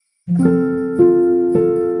A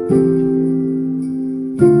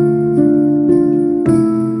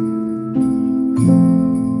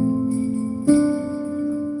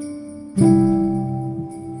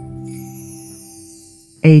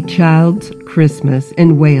Child's Christmas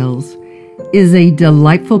in Wales is a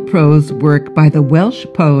delightful prose work by the Welsh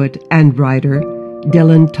poet and writer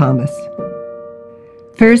Dylan Thomas.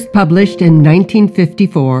 First published in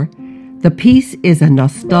 1954, the piece is a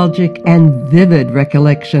nostalgic and vivid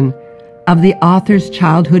recollection of the author's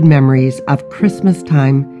childhood memories of Christmas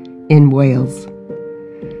time in Wales.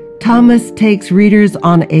 Thomas takes readers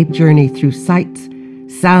on a journey through sights,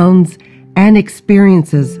 sounds, and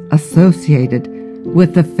experiences associated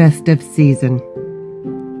with the festive season.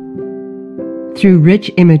 Through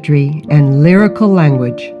rich imagery and lyrical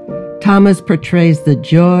language, Thomas portrays the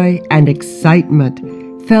joy and excitement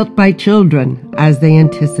felt by children as they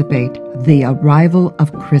anticipate the arrival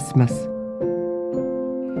of Christmas.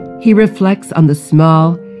 He reflects on the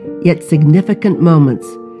small yet significant moments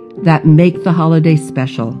that make the holiday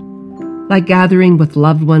special, like gathering with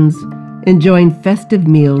loved ones, enjoying festive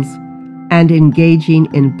meals, and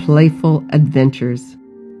engaging in playful adventures.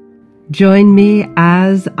 Join me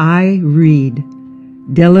as I read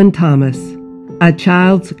Dylan Thomas, A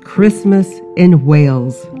Child's Christmas in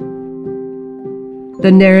Wales.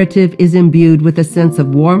 The narrative is imbued with a sense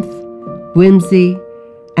of warmth, whimsy,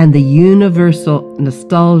 and the universal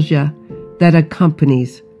nostalgia that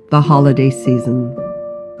accompanies the holiday season.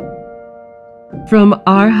 From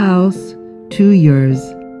our house to yours,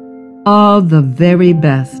 all the very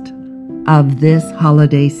best of this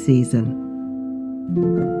holiday season.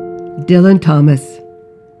 Dylan Thomas,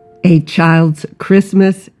 A Child's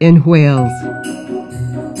Christmas in Wales.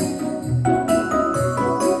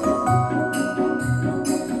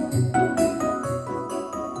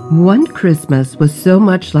 One Christmas was so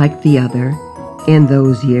much like the other in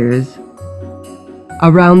those years.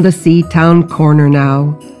 Around the sea-town corner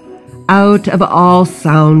now, out of all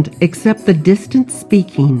sound except the distant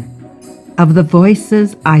speaking of the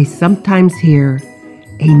voices I sometimes hear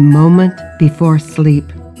a moment before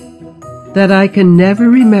sleep, that I can never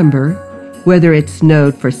remember whether it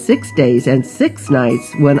snowed for 6 days and 6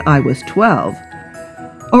 nights when I was 12,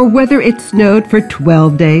 or whether it snowed for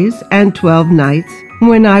 12 days and 12 nights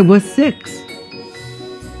when I was 6.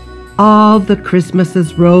 All the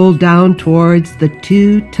Christmases rolled down towards the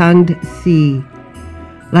two-tongued sea,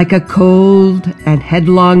 like a cold and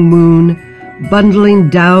headlong moon bundling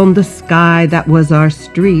down the sky that was our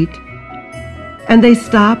street, and they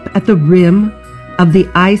stop at the rim of the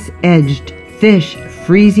ice-edged,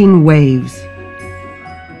 fish-freezing waves.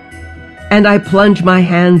 And I plunge my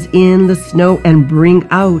hands in the snow and bring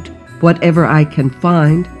out whatever I can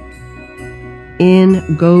find.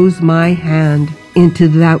 In goes my hand into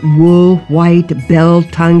that wool-white,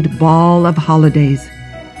 bell-tongued ball of holidays,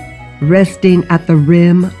 resting at the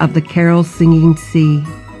rim of the carol-singing sea.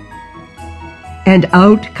 And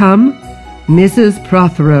out come Mrs.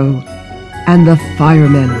 Prothero and the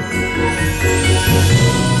firemen.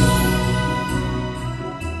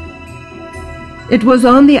 It was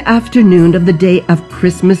on the afternoon of the day of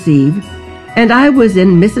Christmas Eve, and I was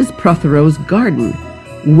in Mrs. Prothero's garden,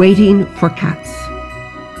 waiting for cats,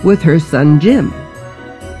 with her son Jim.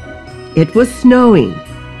 It was snowing.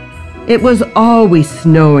 It was always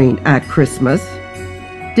snowing at Christmas.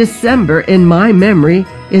 December, in my memory,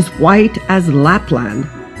 is white as Lapland,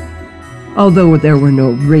 although there were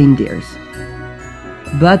no reindeers.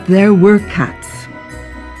 But there were cats,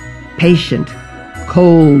 patient,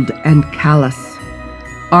 cold, and callous,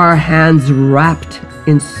 our hands wrapped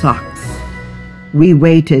in socks. We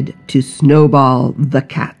waited to snowball the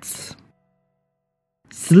cats.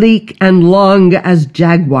 Sleek and long as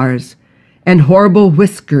jaguars, and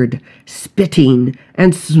horrible-whiskered, spitting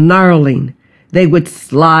and snarling, they would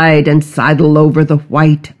slide and sidle over the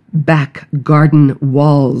white back garden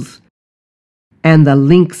walls. And the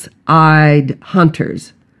lynx-eyed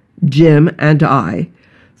hunters, Jim and I,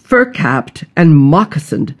 fur-capped and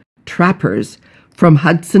moccasined trappers from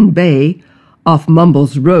Hudson Bay off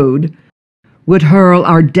Mumbles Road, would hurl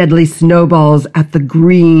our deadly snowballs at the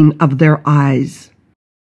green of their eyes.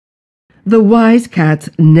 The wise cats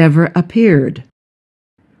never appeared.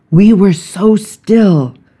 We were so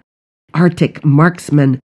still, Arctic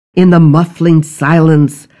marksmen in the muffling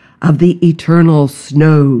silence of the eternal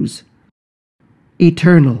snows.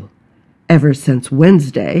 Eternal, ever since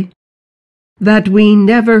Wednesday, that we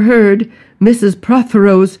never heard Mrs.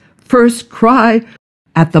 Prothero's first cry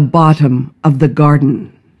at the bottom of the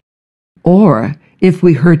garden. Or, if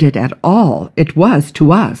we heard it at all, it was,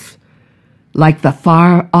 to us, like the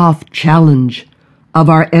far-off challenge of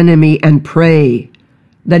our enemy and prey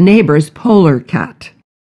the neighbor's polar cat.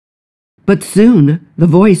 But soon the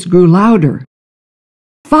voice grew louder.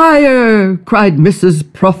 "Fire!" cried Mrs.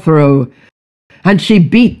 Prothero, and she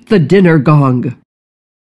beat the dinner gong.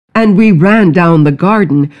 And we ran down the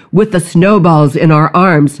garden with the snowballs in our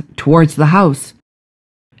arms towards the house.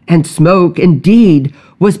 And smoke, indeed,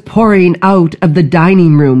 was pouring out of the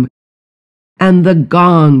dining room, and the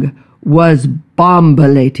gong was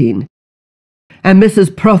bombulating, and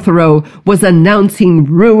Mrs. Prothero was announcing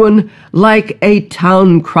ruin like a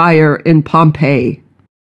town crier in Pompeii.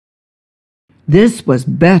 This was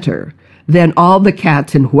better than all the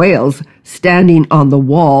cats in Wales standing on the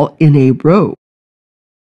wall in a row.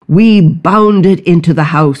 We bounded into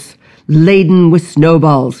the house, laden with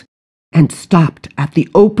snowballs, and stopped at the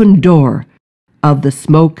open door of the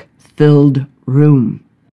smoke-filled room.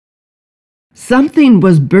 Something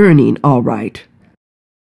was burning, all right.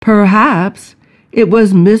 Perhaps it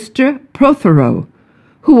was Mr. Prothero,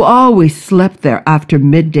 who always slept there after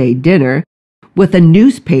midday dinner with a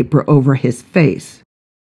newspaper over his face.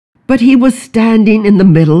 But he was standing in the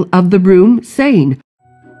middle of the room saying,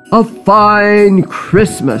 "A fine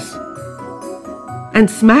Christmas," and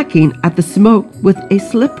smacking at the smoke with a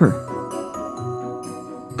slipper.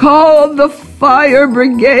 "Call the fire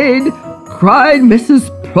brigade," cried Mrs.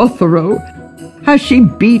 Prothero as she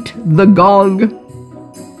beat the gong.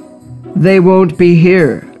 "They won't be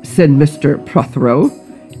here," said Mr. Prothero.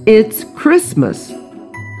 "It's Christmas."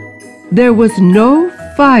 There was no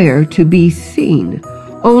fire to be seen,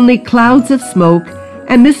 only clouds of smoke,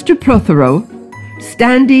 and Mr. Prothero,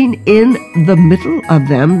 standing in the middle of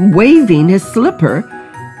them, waving his slipper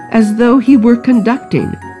as though he were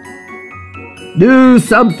conducting. "Do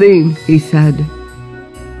something," he said.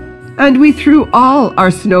 And we threw all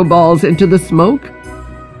our snowballs into the smoke.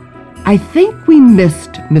 I think we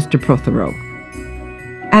missed Mr. Prothero,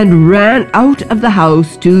 and ran out of the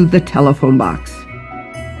house to the telephone box.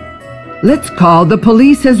 "Let's call the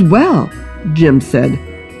police as well," Jim said,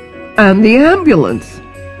 "and the ambulance.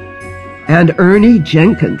 And Ernie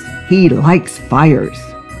Jenkins, he likes fires."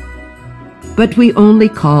 But we only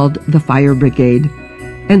called the fire brigade,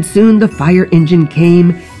 and soon the fire engine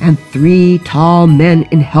came, and 3 tall men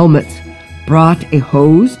in helmets brought a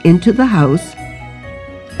hose into the house,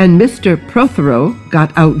 and Mr. Prothero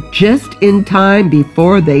got out just in time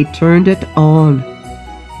before they turned it on.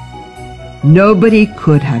 Nobody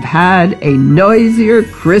could have had a noisier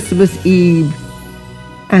Christmas Eve.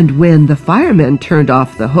 And when the firemen turned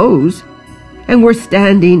off the hose and were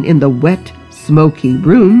standing in the wet, smoky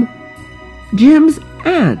room, Jim's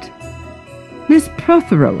aunt, Miss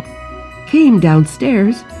Prothero, came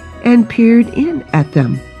downstairs and peered in at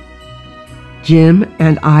them. Jim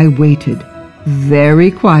and I waited very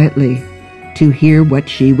quietly to hear what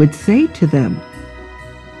she would say to them.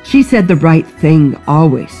 She said the right thing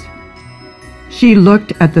always. She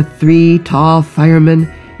looked at the 3 tall firemen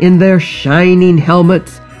in their shining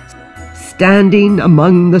helmets, standing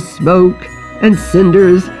among the smoke and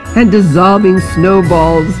cinders and dissolving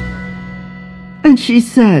snowballs, and she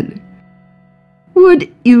said, "Would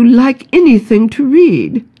you like anything to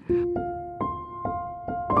read?"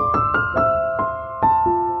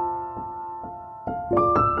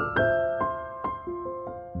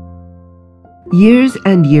 Years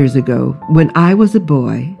and years ago, when I was a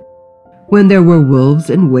boy, when there were wolves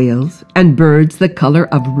in Wales and birds the color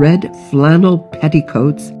of red flannel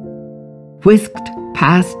petticoats whisked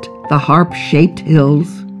past the harp-shaped hills,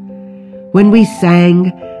 when we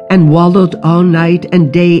sang and wallowed all night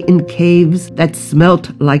and day in caves that smelt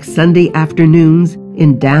like Sunday afternoons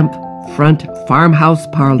in damp front farmhouse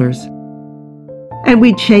parlors, and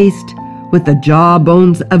we chased with the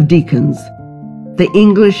jawbones of deacons, the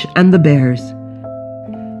English and the bears,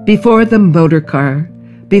 before the motor car,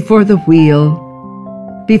 before the wheel,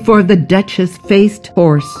 before the Duchess-faced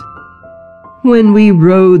horse, when we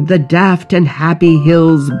rode the daft and happy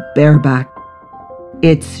hills bareback.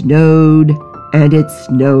 It snowed and it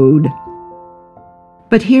snowed.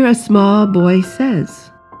 But here a small boy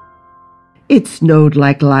says, "It snowed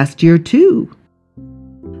like last year too.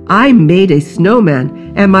 I made a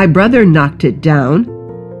snowman and my brother knocked it down,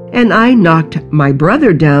 and I knocked my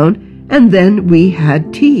brother down, and then we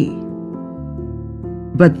had tea."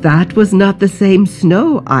 But that was not the same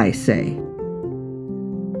snow, I say.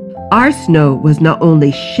 Our snow was not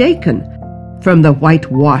only shaken from the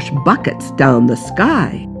whitewash buckets down the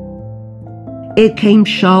sky. It came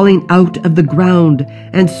shawling out of the ground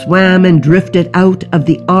and swam and drifted out of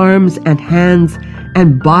the arms and hands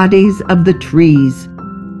and bodies of the trees.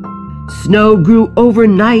 Snow grew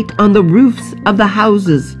overnight on the roofs of the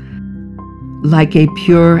houses like a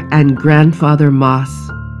pure and grandfather moss.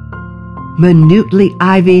 minutely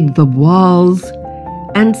ivied the walls,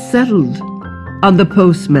 and settled on the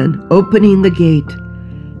postman opening the gate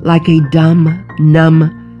like a dumb,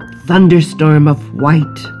 numb thunderstorm of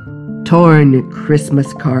white, torn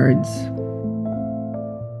Christmas cards.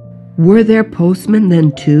 Were there postmen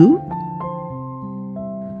then too?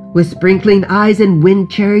 With sprinkling eyes and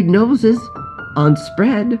wind-cherried noses on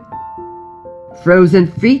spread. Frozen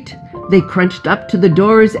feet, they crunched up to the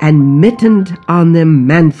doors and mittened on them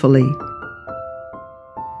manfully.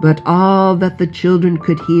 But all that the children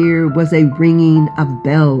could hear was a ringing of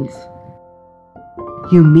bells.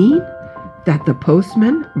 You mean that the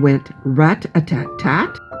postman went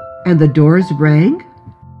rat-a-tat-tat and the doors rang?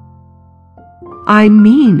 I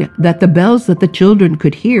mean that the bells that the children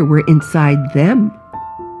could hear were inside them.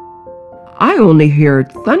 I only hear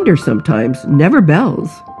thunder sometimes, never bells.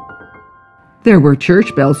 There were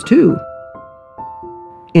church bells too.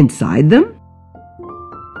 Inside them?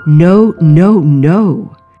 No, no,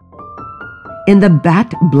 no. In the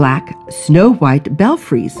bat-black, snow-white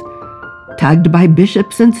belfries, tugged by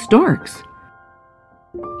bishops and storks.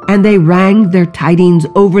 And they rang their tidings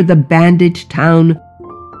over the bandaged town,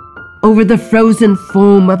 over the frozen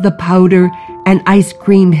foam of the powder and ice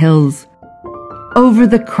cream hills, over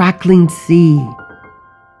the crackling sea.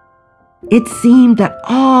 It seemed that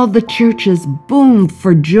all the churches boomed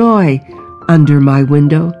for joy under my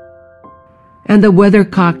window, and the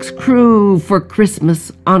weathercocks crew for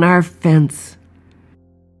Christmas on our fence.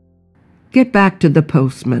 Get back to the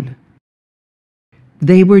postmen.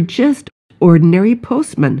 They were just ordinary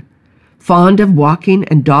postmen, fond of walking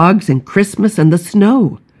and dogs and Christmas and the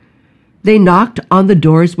snow. They knocked on the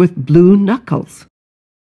doors with blue knuckles.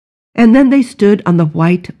 And then they stood on the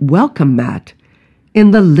white welcome mat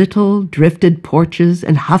in the little drifted porches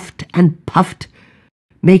and huffed and puffed,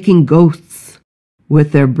 making ghosts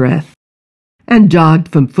with their breath, and jogged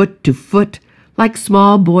from foot to foot like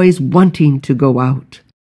small boys wanting to go out.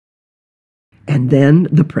 And then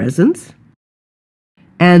the presents?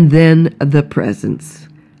 And then the presents,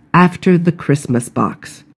 after the Christmas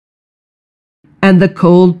box. And the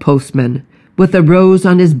cold postman, with a rose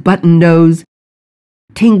on his button nose,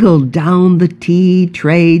 tingled down the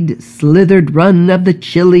tea-trayed, slithered run of the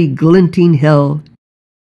chilly, glinting hill.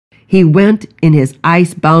 He went in his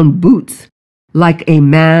ice-bound boots like a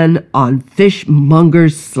man on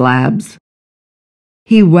fishmonger's slabs.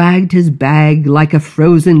 He wagged his bag like a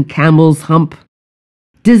frozen camel's hump,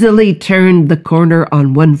 dizzily turned the corner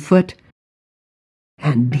on one foot,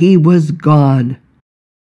 and he was gone.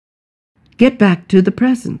 Get back to the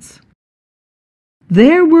presents.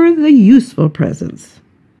 There were the useful presents.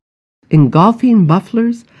 Engulfing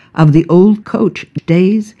mufflers of the old coach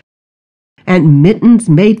days, and mittens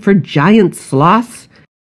made for giant sloths,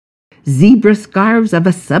 zebra scarves of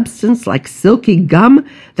a substance like silky gum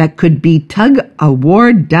that could be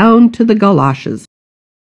tug-a-war down to the galoshes,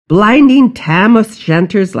 blinding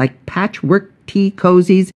tam-o'-shanters like patchwork tea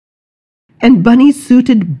cozies, and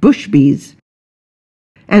bunny-suited bushbees,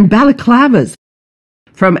 and balaclavas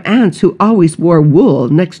from aunts who always wore wool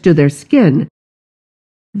next to their skin.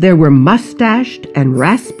 There were mustached and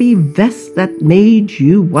raspy vests that made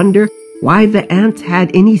you wonder why the aunts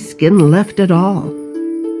had any skin left at all.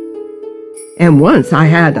 And once I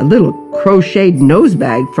had a little crocheted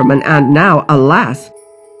nosebag from an aunt now, alas,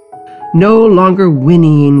 no longer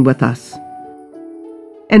whinnying with us.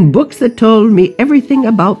 And books that told me everything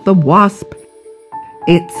about the wasp,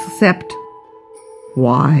 except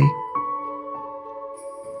why.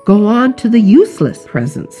 Go on to the useless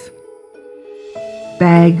presents.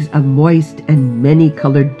 Bags of moist and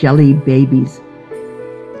many-colored jelly babies,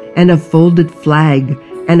 and a folded flag,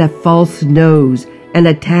 and a false nose, and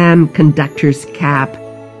a tam conductor's cap,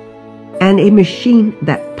 and a machine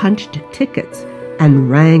that punched tickets and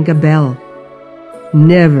rang a bell.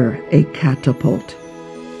 Never a catapult.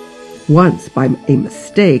 Once, by a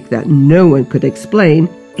mistake that no one could explain,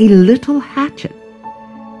 a little hatchet,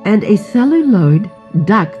 and a celluloid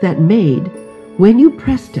duck that made, when you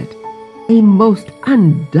pressed it, a most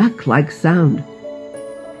unduck-like sound.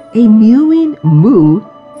 A mewing moo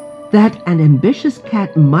that an ambitious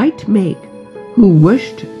cat might make who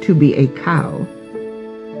wished to be a cow.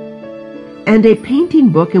 And a painting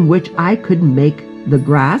book in which I could make the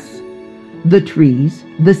grass, the trees,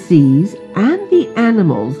 the seas, and the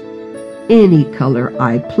animals any color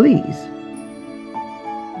I please.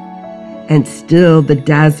 And still the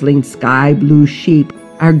dazzling sky-blue sheep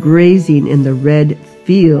are grazing in the red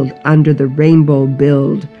field under the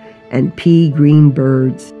rainbow-billed and pea-green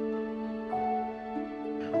birds.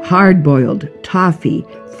 Hard-boiled, toffee,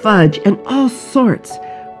 fudge, and all sorts,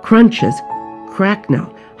 crunches,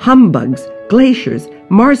 cracknel, humbugs, glaciers,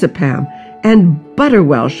 marzipan, and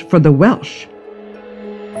butterwelsh for the Welsh,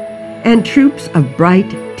 and troops of bright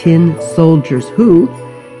tin soldiers who,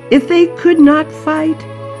 if they could not fight,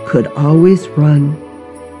 could always run,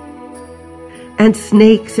 and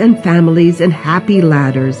snakes and families and happy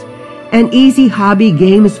ladders, and easy hobby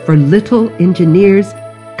games for little engineers,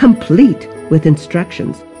 complete with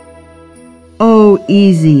instructions. Oh,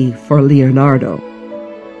 easy for Leonardo.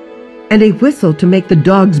 And a whistle to make the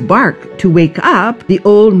dogs bark, to wake up the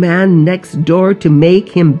old man next door, to make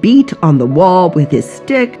him beat on the wall with his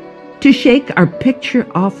stick, to shake our picture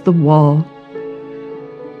off the wall.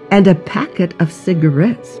 And a packet of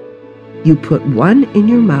cigarettes. You put one in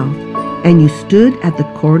your mouth, and you stood at the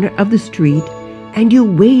corner of the street, and you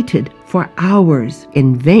waited for hours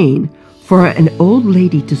in vain for an old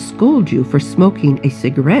lady to scold you for smoking a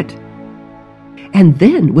cigarette. And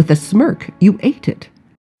then, with a smirk, you ate it.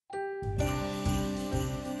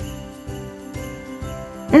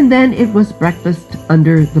 And then it was breakfast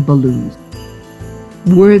under the balloons.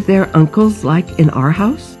 Were there uncles like in our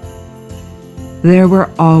house? There were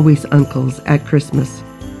always uncles at Christmas,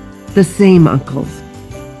 the same uncles.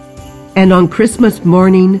 And on Christmas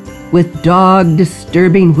morning, with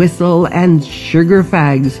dog-disturbing whistle and sugar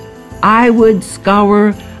fags, I would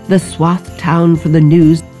scour the swath town for the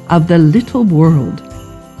news of the little world,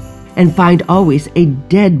 and find always a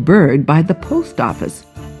dead bird by the post office,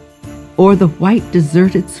 or the white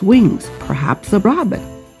deserted swings, perhaps a robin,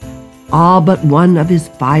 all but one of his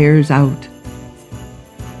fires out.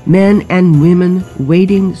 Men and women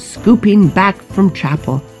waiting, scooping back from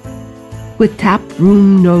chapel, with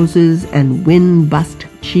tap-room noses and wind-bust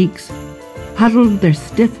cheeks, huddled their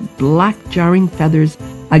stiff black jarring feathers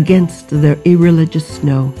against the irreligious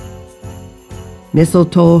snow.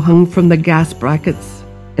 Mistletoe hung from the gas brackets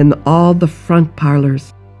in all the front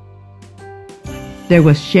parlors. There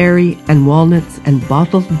was sherry and walnuts and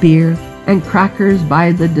bottled beer and crackers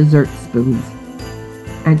by the dessert spoons.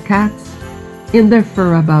 And cats, in their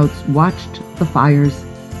furabouts, watched the fires.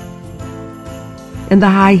 And the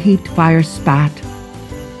high-heaped fire spat,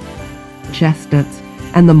 chestnuts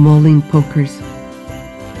and the mulling pokers.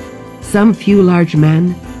 Some few large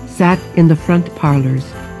men sat in the front parlors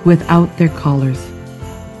without their collars.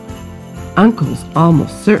 Uncles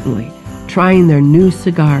almost certainly trying their new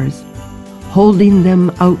cigars, holding them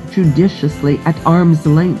out judiciously at arm's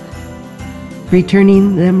length,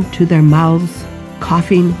 returning them to their mouths,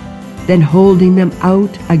 coughing, then holding them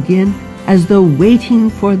out again as though waiting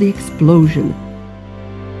for the explosion.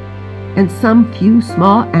 And some few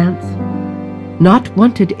small ants, not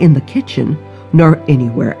wanted in the kitchen, nor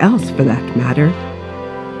anywhere else for that matter,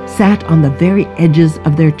 sat on the very edges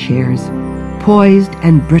of their chairs, poised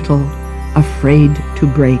and brittle, afraid to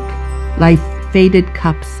break, like faded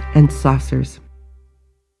cups and saucers.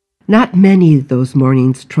 Not many those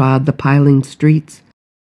mornings trod the piling streets.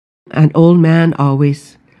 An old man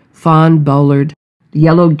always, fawn-bowlered,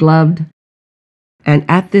 yellow-gloved, and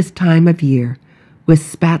at this time of year, with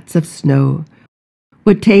spats of snow,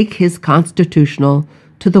 would take his constitutional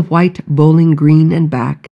to the white Bowling Green and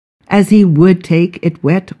back, as he would take it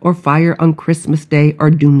wet or fire on Christmas Day or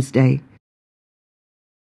Doomsday.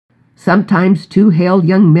 Sometimes 2 hale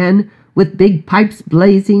young men with big pipes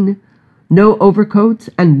blazing, no overcoats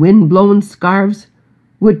and wind-blown scarves,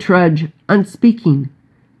 would trudge, unspeaking,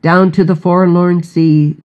 down to the forlorn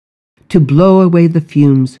sea, to blow away the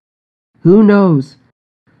fumes. Who knows?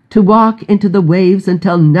 To walk into the waves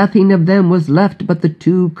until nothing of them was left but the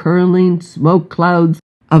 2 curling smoke clouds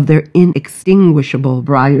of their inextinguishable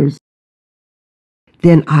briars.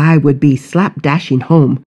 Then I would be slap-dashing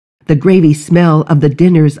home, the gravy smell of the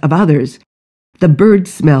dinners of others, the bird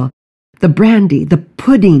smell, the brandy, the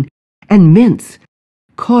pudding, and mince,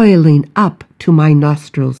 coiling up to my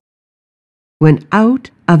nostrils, when out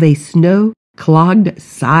of a snow-clogged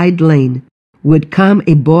side lane would come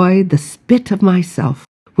a boy the spit of myself,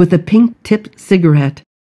 with a pink-tipped cigarette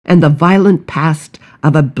and the violent past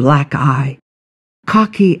of a black eye,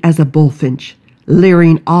 cocky as a bullfinch,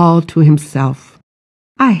 leering all to himself.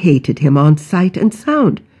 I hated him on sight and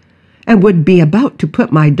sound, and would be about to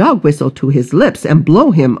put my dog whistle to his lips and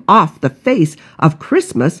blow him off the face of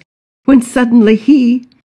Christmas, when suddenly he,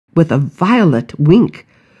 with a violet wink,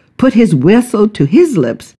 put his whistle to his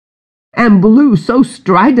lips, and blew so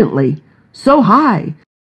stridently, so high,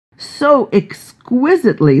 so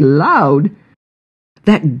exquisitely loud,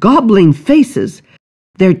 that gobbling faces,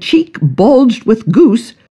 their cheek bulged with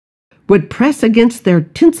goose, would press against their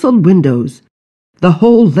tinselled windows, the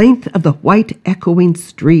whole length of the white echoing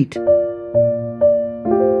street.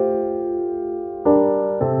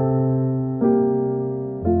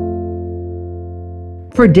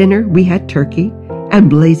 For dinner we had turkey and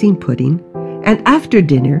blazing pudding, And after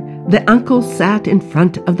dinner, the uncles sat in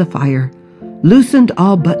front of the fire, loosened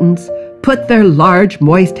all buttons, put their large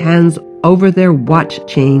moist hands over their watch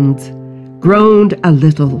chains, groaned a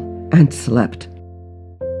little, and slept.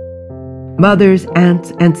 Mothers,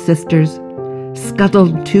 aunts, and sisters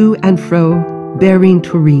scuttled to and fro, bearing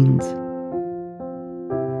tureens.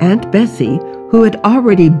 Aunt Bessie, who had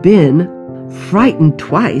already been frightened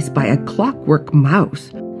twice by a clockwork mouse,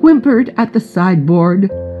 whimpered at the sideboard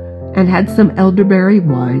and had some elderberry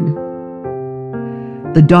wine.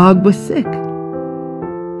 The dog was sick.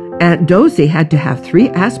 Aunt Dozy had to have 3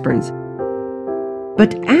 aspirins,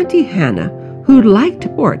 but Auntie Hannah, who liked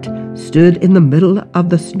sport, stood in the middle of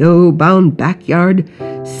the snow-bound backyard,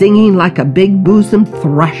 singing like a big-bosomed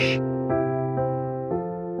thrush.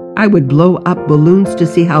 I would blow up balloons to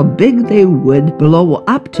see how big they would blow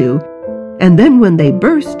up to, and then when they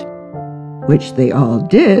burst, which they all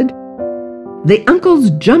did, the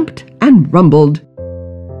uncles jumped and rumbled.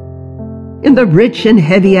 In the rich and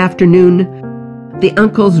heavy afternoon, the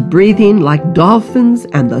uncles breathing like dolphins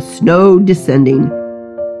and the snow descending,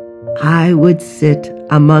 I would sit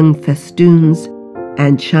among festoons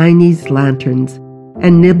and Chinese lanterns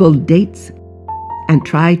and nibble dates and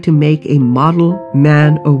try to make a model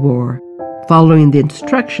man-o'-war, following the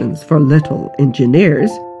instructions for little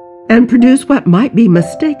engineers, and produce what might be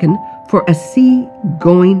mistaken for a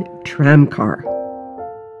sea-going tramcar.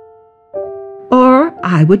 Or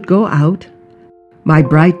I would go out, my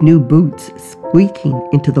bright new boots squeaking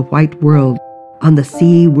into the white world on the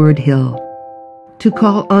seaward hill, to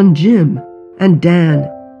call on Jim and Dan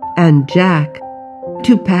and Jack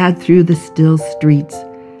to pad through the still streets,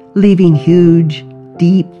 leaving huge,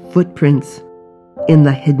 deep footprints in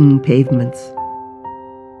the hidden pavements.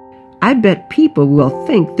 I bet people will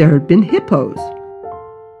think there had been hippos.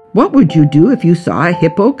 What would you do if you saw a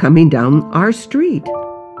hippo coming down our street?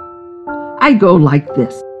 I'd go like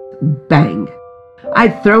this, bang.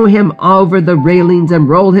 I'd throw him over the railings and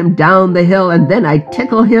roll him down the hill, and then I'd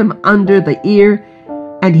tickle him under the ear,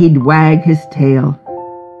 and he'd wag his tail.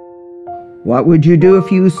 What would you do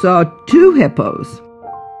if you saw 2 hippos?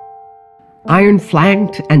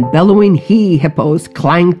 Iron-flanked and bellowing he-hippos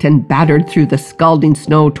clanked and battered through the scalding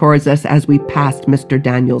snow towards us as we passed Mr.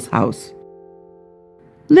 Daniel's house.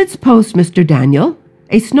 Let's post Mr. Daniel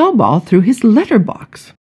a snowball through his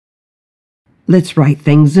letterbox. Let's write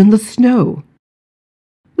things in the snow.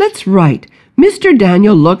 Let's write, Mr.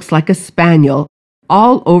 Daniel looks like a spaniel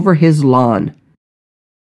all over his lawn.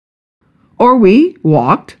 Or we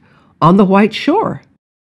walked on the white shore.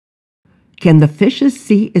 Can the fishes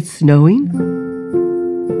see it snowing?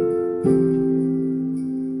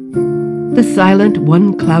 The silent,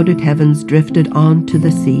 one-clouded heavens drifted on to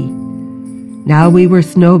the sea. Now we were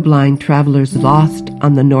snow-blind travelers lost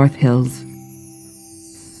on the north hills.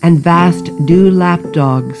 And vast dew-lapped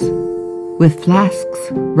dogs, with flasks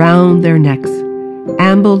round their necks,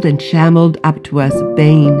 ambled and shambled up to us,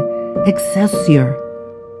 baying, Excelsior!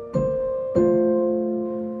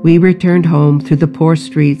 We returned home through the poor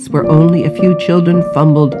streets where only a few children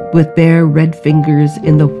fumbled with bare red fingers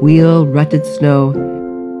in the wheel-rutted snow,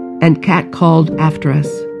 and cat-called after us,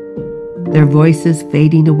 their voices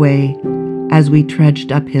fading away as we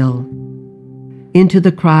trudged uphill, into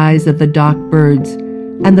the cries of the dock birds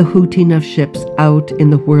and the hooting of ships out in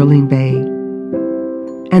the whirling bay.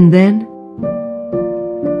 And then,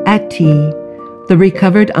 at tea, the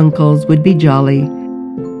recovered uncles would be jolly,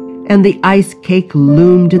 and the ice cake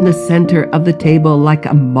loomed in the center of the table like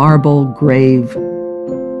a marble grave.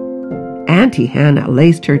 Auntie Hannah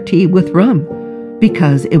laced her tea with rum,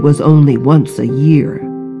 because it was only once a year.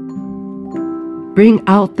 Bring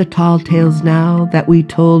out the tall tales now that we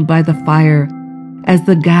told by the fire as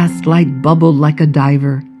the gaslight bubbled like a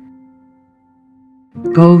diver.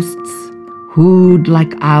 Ghosts hooed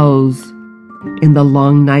like owls in the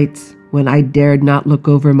long nights when I dared not look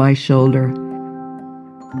over my shoulder.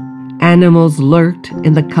 Animals lurked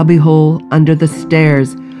in the cubbyhole under the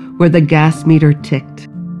stairs where the gas meter ticked.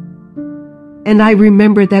 And I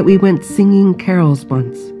remember that we went singing carols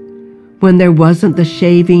once, when there wasn't the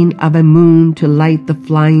shaving of a moon to light the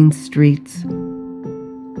flying streets.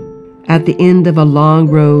 At the end of a long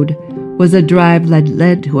road was a drive that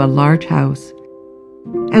led to a large house,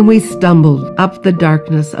 and we stumbled up the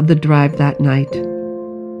darkness of the drive that night,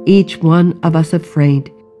 each one of us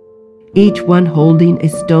afraid, each one holding a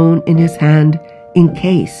stone in his hand in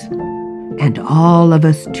case, and all of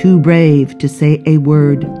us too brave to say a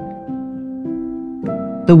word.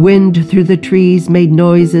 The wind through the trees made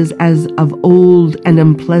noises as of old and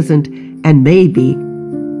unpleasant, and maybe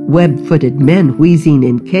web-footed men wheezing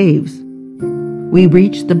in caves. We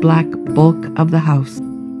reached the black bulk of the house.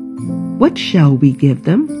 What shall we give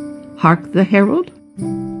them? Hark the herald.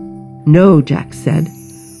 No, Jack said.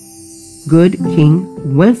 Good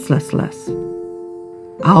King Wenceslas.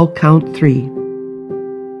 I'll count 3.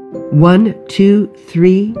 1, 2,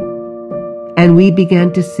 3. And we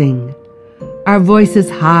began to sing, our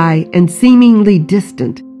voices high and seemingly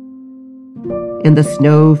distant. In the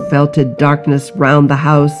snow-felted darkness round the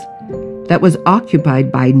house that was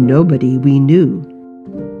occupied by nobody we knew,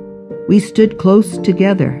 we stood close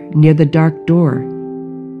together near the dark door.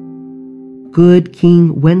 Good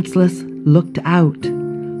King Wenceslas looked out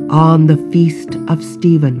on the feast of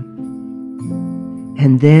Stephen.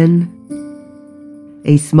 And then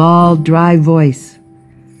a small, dry voice,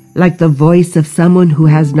 like the voice of someone who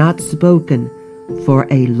has not spoken for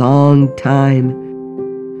a long time,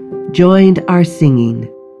 joined our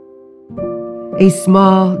singing. A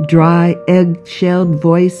small, dry, egg-shelled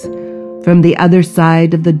voice from the other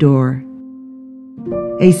side of the door.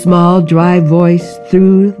 A small, dry voice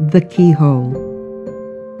through the keyhole.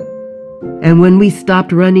 And when we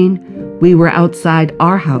stopped running, we were outside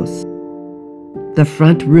our house. The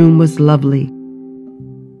front room was lovely.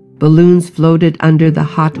 Balloons floated under the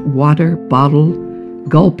hot water bottle,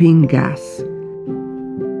 gulping gas.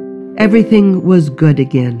 Everything was good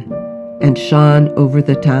again and shone over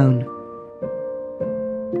the town.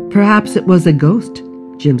 Perhaps it was a ghost,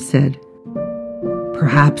 Jim said.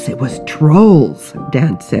 Perhaps it was trolls,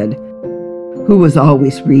 Dan said, who was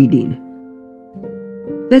always reading.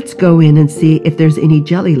 Let's go in and see if there's any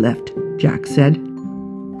jelly left, Jack said.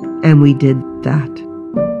 And we did that.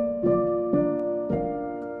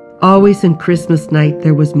 Always on Christmas night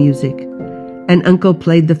there was music. An uncle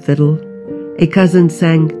played the fiddle, a cousin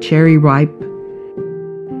sang Cherry Ripe,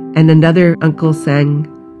 and another uncle sang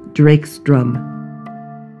Drake's Drum.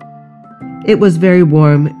 It was very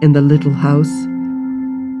warm in the little house.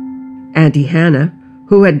 Auntie Hannah,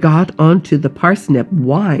 who had got onto the parsnip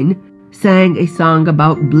wine, sang a song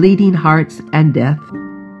about bleeding hearts and death,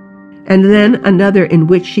 and then another in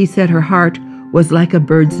which she said her heart was like a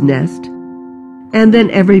bird's nest, and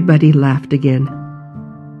then everybody laughed again.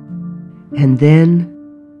 And then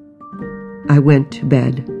I went to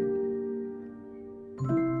bed.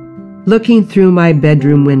 Looking through my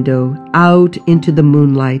bedroom window out into the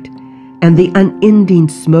moonlight and the unending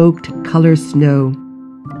smoked color snow,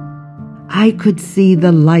 I could see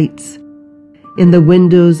the lights in the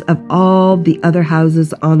windows of all the other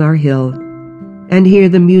houses on our hill and hear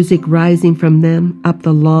the music rising from them up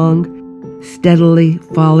the long, steadily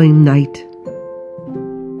falling night.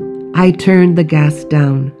 I turned the gas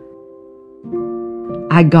down.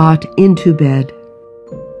 I got into bed.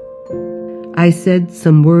 I said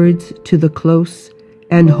some words to the close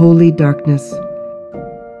and holy darkness.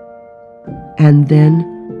 And then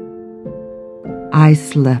I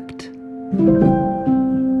slept.